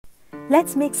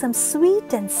Let's make some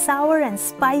sweet and sour and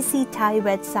spicy Thai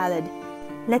veg salad.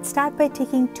 Let's start by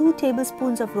taking 2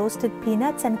 tablespoons of roasted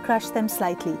peanuts and crush them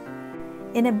slightly.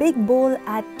 In a big bowl,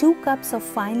 add 2 cups of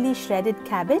finely shredded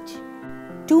cabbage,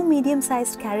 2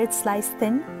 medium-sized carrots sliced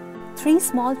thin, 3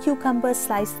 small cucumbers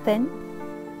sliced thin,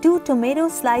 2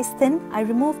 tomatoes sliced thin. I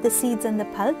removed the seeds and the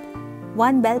pulp,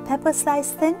 1 bell pepper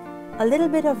sliced thin, a little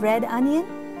bit of red onion,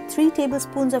 3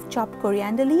 tablespoons of chopped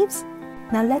coriander leaves.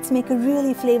 Now let's make a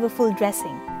really flavorful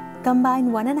dressing.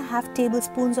 Combine 1.5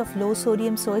 tablespoons of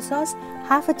low-sodium soy sauce,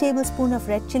 half a tablespoon of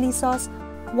red chili sauce,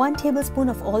 1 tablespoon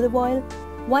of olive oil,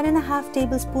 1.5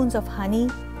 tablespoons of honey.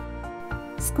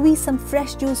 Squeeze some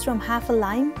fresh juice from half a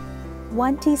lime,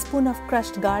 1 teaspoon of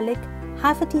crushed garlic,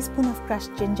 half a teaspoon of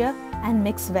crushed ginger, and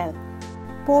mix well.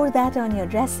 Pour that on your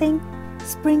dressing,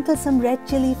 sprinkle some red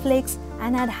chili flakes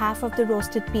and add half of the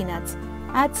roasted peanuts.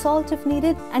 Add salt if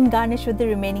needed and garnish with the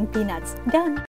remaining peanuts. Done!